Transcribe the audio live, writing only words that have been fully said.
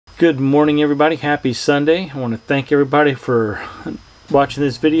Good morning, everybody. Happy Sunday. I want to thank everybody for watching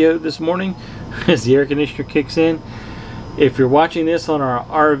this video this morning as the air conditioner kicks in. If you're watching this on our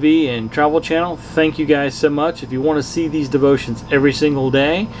RV and travel channel, thank you guys so much. If you want to see these devotions every single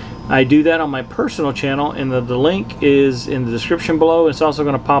day, I do that on my personal channel, and the link is in the description below. It's also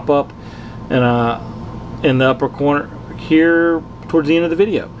going to pop up in the upper corner here towards the end of the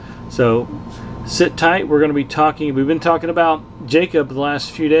video. So sit tight. We've been talking about Jacob the last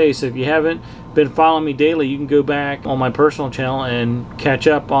few days, so if you haven't been following me daily, you can go back on my personal channel and catch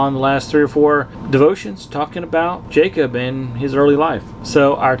up on the last 3 or 4 devotions talking about Jacob and his early life.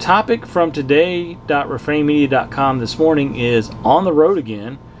 So our topic from today.refrainmedia.com this morning is on the road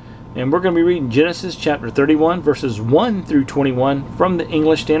again, and we're going to be reading Genesis chapter 31 verses 1 through 21 from the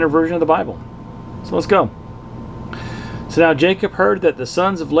English Standard Version of the Bible. So let's go. So now Jacob heard that the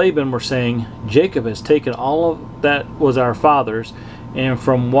sons of Laban were saying, "Jacob has taken all of that was our father's, and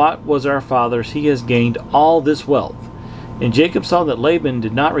from what was our father's he has gained all this wealth." And Jacob saw that Laban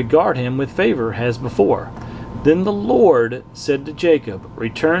did not regard him with favor as before. Then the Lord said to Jacob,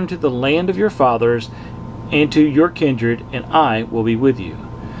 "Return to the land of your fathers and to your kindred, and I will be with you."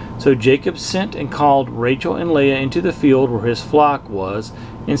 So Jacob sent and called Rachel and Leah into the field where his flock was,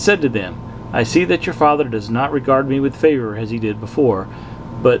 and said to them, "I see that your father does not regard me with favor as he did before,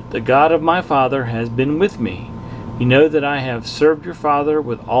 but the God of my father has been with me. You know that I have served your father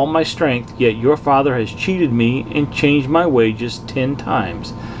with all my strength, yet your father has cheated me and changed my wages 10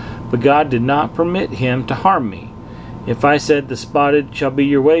 times. But God did not permit him to harm me. If I said the spotted shall be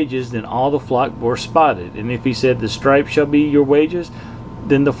your wages, then all the flock bore spotted. And if he said the stripes shall be your wages,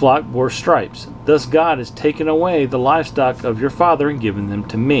 then the flock bore stripes. Thus God has taken away the livestock of your father and given them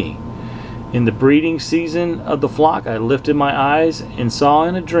to me. In the breeding season of the flock I lifted my eyes and saw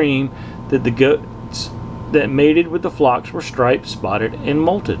in a dream that the goats that mated with the flocks were striped, spotted, and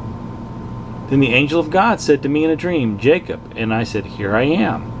molted. Then the angel of God said to me in a dream, 'Jacob,' and I said, 'Here I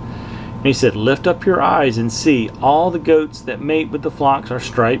am.' And he said, 'Lift up your eyes and see, all the goats that mate with the flocks are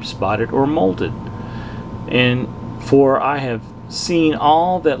striped, spotted, or molted. And for I have seen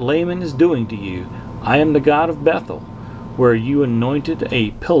all that Laban is doing to you. I am the God of Bethel, where you anointed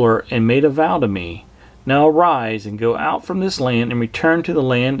a pillar and made a vow to me. Now arise and go out from this land and return to the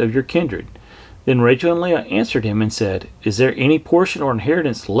land of your kindred.' Then Rachel and Leah answered him and said, 'Is there any portion or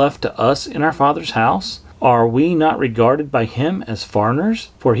inheritance left to us in our father's house? Are we not regarded by him as foreigners?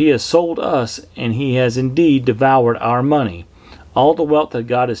 For he has sold us, and he has indeed devoured our money. All the wealth that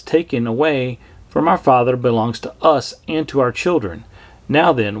God has taken away from our father belongs to us and to our children.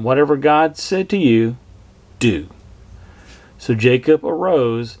 Now then, whatever God said to you, do.' So Jacob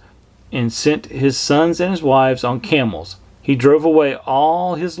arose and sent his sons and his wives on camels. He drove away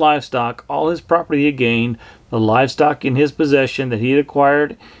all his livestock, all his property he had gained, the livestock in his possession that he had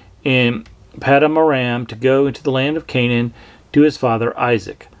acquired in Paddan Aram, to go into the land of Canaan to his father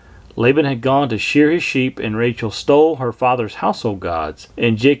Isaac. Laban had gone to shear his sheep, and Rachel stole her father's household gods.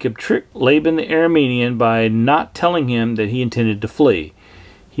 And Jacob tricked Laban the Aramean by not telling him that he intended to flee.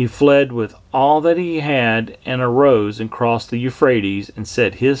 He fled with all that he had and arose and crossed the Euphrates and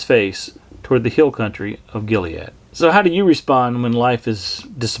set his face toward the hill country of Gilead." So how do you respond when life is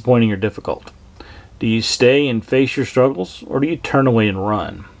disappointing or difficult? Do you stay and face your struggles, or do you turn away and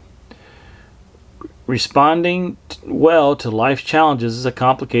run? Responding well to life's challenges is a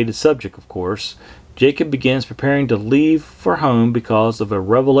complicated subject, of course. Jacob begins preparing to leave for home because of a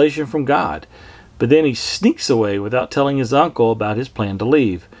revelation from God. But then he sneaks away without telling his uncle about his plan to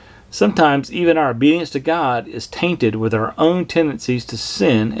leave. Sometimes even our obedience to God is tainted with our own tendencies to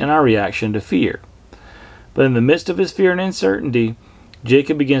sin and our reaction to fear. But in the midst of his fear and uncertainty,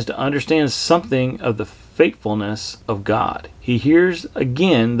 Jacob begins to understand something of the faithfulness of God. He hears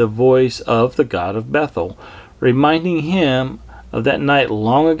again the voice of the God of Bethel, reminding him of that night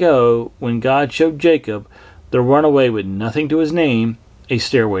long ago when God showed Jacob the runaway with nothing to his name, a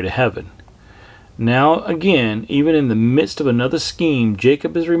stairway to heaven. Now again, even in the midst of another scheme,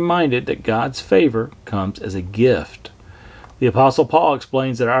 Jacob is reminded that God's favor comes as a gift. The Apostle Paul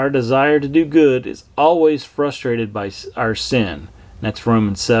explains that our desire to do good is always frustrated by our sin. That's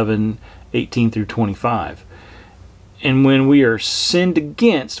Romans 7:18 through 25. And when we are sinned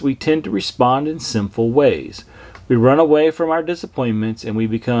against, we tend to respond in sinful ways. We run away from our disappointments, and we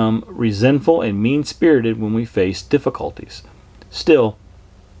become resentful and mean-spirited when we face difficulties. Still,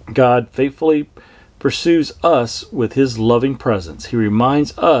 God faithfully pursues us with his loving presence. He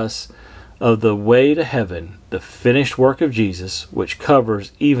reminds us of the way to heaven, the finished work of Jesus, which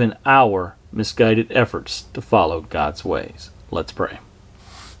covers even our misguided efforts to follow God's ways. Let's pray.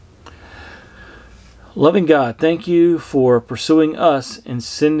 Loving God, thank you for pursuing us and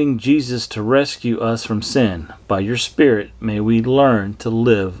sending Jesus to rescue us from sin. By your Spirit, may we learn to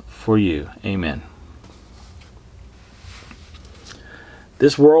live for you. Amen.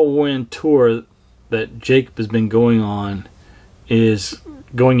 This whirlwind tour that Jacob has been going on is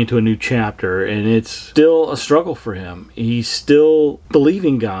going into a new chapter, and it's still a struggle for him. He's still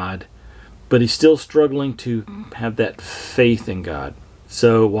believing God, but he's still struggling to have that faith in God.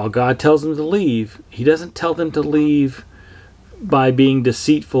 So while God tells them to leave, he doesn't tell them to leave by being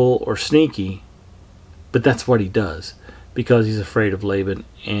deceitful or sneaky, but that's what he does because he's afraid of Laban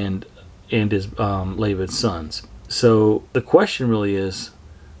and his Laban's sons. So the question really is,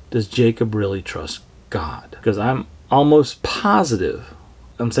 does Jacob really trust God? Because I'm almost positive,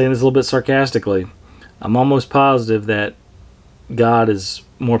 I'm saying this a little bit sarcastically, I'm almost positive that God is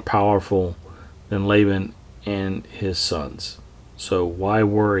more powerful than Laban and his sons. So why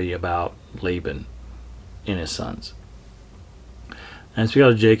worry about Laban and his sons? And it's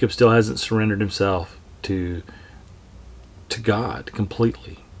because Jacob still hasn't surrendered himself to God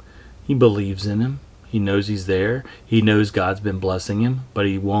completely. He believes in him. He knows he's there. He knows God's been blessing him, but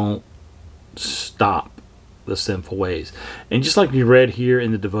he won't stop the sinful ways. And just like we read here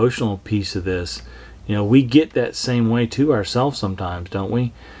in the devotional piece of this, we get that same way to ourselves sometimes, don't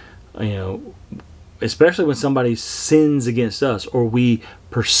we? Especially when somebody sins against us, or we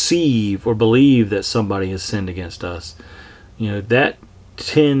perceive or believe that somebody has sinned against us. That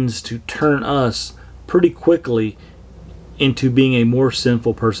tends to turn us pretty quickly into being a more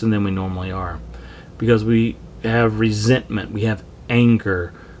sinful person than we normally are, because we have resentment, we have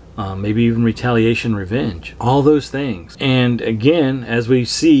anger, maybe even retaliation, revenge, all those things. And again, as we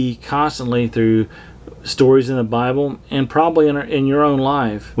see constantly through stories in the Bible and probably in your own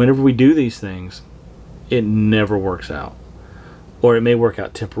life, whenever we do these things, it never works out. Or it may work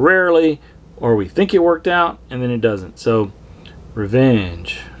out temporarily, or we think it worked out and then it doesn't. So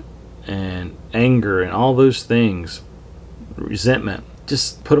revenge and anger and all those things, resentment,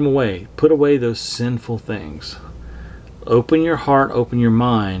 just put them away. Put away those sinful things. Open your heart, open your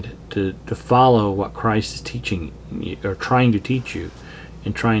mind to follow what Christ is teaching you, or trying to teach you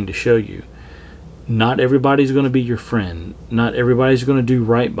and trying to show you. Not everybody's going to be your friend. Not everybody's going to do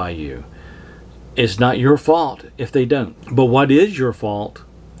right by you. It's not your fault if they don't. But what is your fault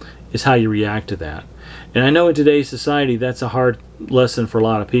is how you react to that. And I know in today's society that's a hard lesson for a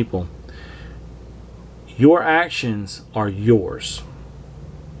lot of people. Your actions are yours.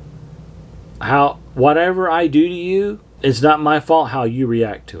 Whatever I do to you, it's not my fault how you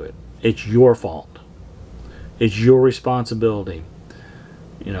react to it. It's your fault. It's your responsibility.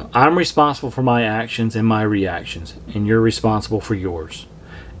 I'm responsible for my actions and my reactions, and you're responsible for yours.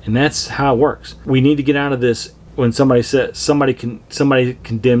 And that's how it works. We need to get out of this when somebody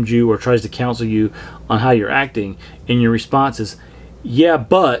condemns you or tries to counsel you on how you're acting, and your response is, yeah,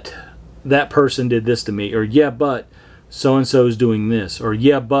 but that person did this to me, or yeah, but so-and-so is doing this, or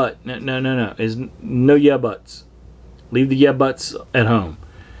yeah, but, no. There's no yeah, buts. Leave the yeah, buts at home.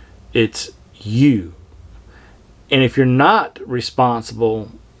 It's you. And if you're not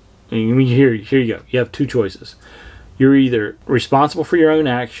responsible, here you go. You have two choices. You're either responsible for your own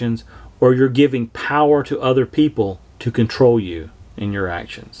actions, or you're giving power to other people to control you in your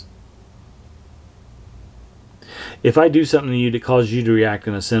actions. If I do something to you that causes you to react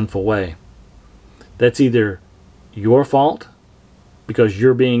in a sinful way, that's either your fault because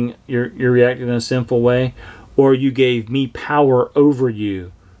you're reacting in a sinful way, or you gave me power over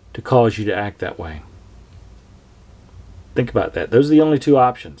you to cause you to act that way. Think about that. Those are the only two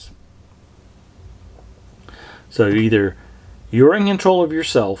options. So either you're in control of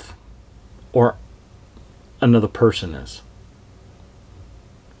yourself, or another person is.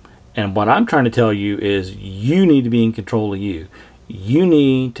 And what I'm trying to tell you is you need to be in control of you. You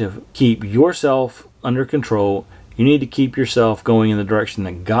need to keep yourself under control. You need to keep yourself going in the direction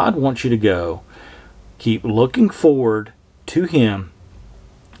that God wants you to go. Keep looking forward to Him,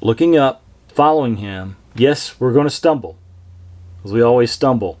 looking up, following Him. Yes, we're going to stumble, because we always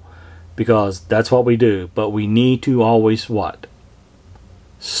stumble, because that's what we do. But we need to always what?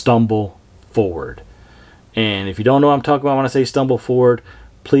 Stumble forward. And if you don't know what I'm talking about when I say stumble forward,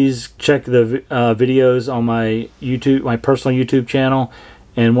 please check the videos on my personal YouTube channel,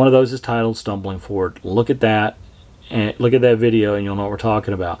 and one of those is titled Stumbling Forward. Look at that, and look at that video, and you'll know what we're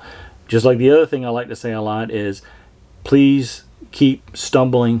talking about. Just like the other thing I like to say a lot is, please keep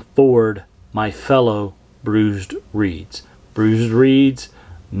stumbling forward, my fellow bruised reeds. Bruised reeds,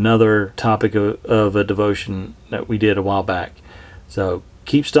 another topic of a devotion that we did a while back. So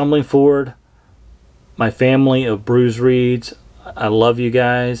keep stumbling forward, my family of bruised reeds. I love you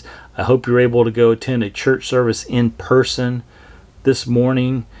guys. I hope you're able to go attend a church service in person this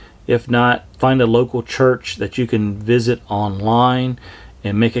morning. If not, find a local church that you can visit online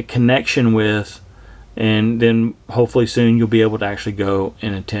and make a connection with, and then hopefully soon you'll be able to actually go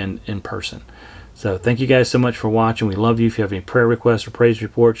and attend in person. So thank you guys so much for watching. We love you. If you have any prayer requests or praise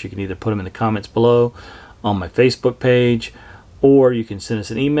reports, you can either put them in the comments below on my Facebook page, or you can send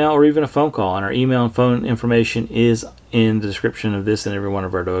us an email or even a phone call. And our email and phone information is in the description of this and every one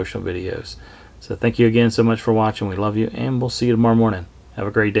of our devotional videos. So thank you again so much for watching. We love you, and we'll see you tomorrow morning. Have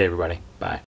a great day, everybody. Bye.